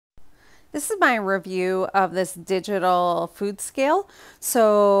This is my review of this digital food scale.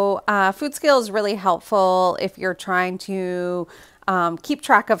 So food scale is really helpful if you're trying to keep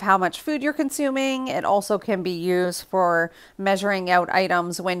track of how much food you're consuming. It also can be used for measuring out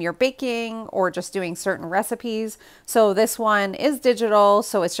items when you're baking or just doing certain recipes. So this one is digital,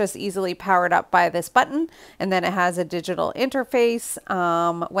 so it's just easily powered up by this button, and then it has a digital interface.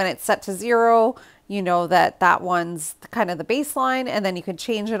 When it's set to 0, you know that that one's kind of the baseline, and then you can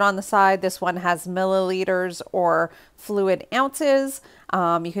change it on the side. This one has milliliters or fluid ounces.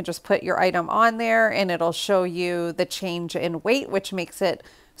 You can just put your item on there and it'll show you the change in weight, which makes it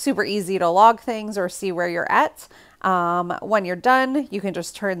super easy to log things or see where you're at. When you're done, you can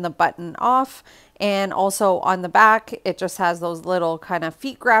just turn the button off. And also on the back, it just has those little kind of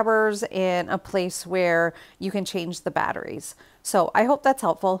feet grabbers and a place where you can change the batteries. So I hope that's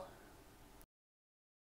helpful.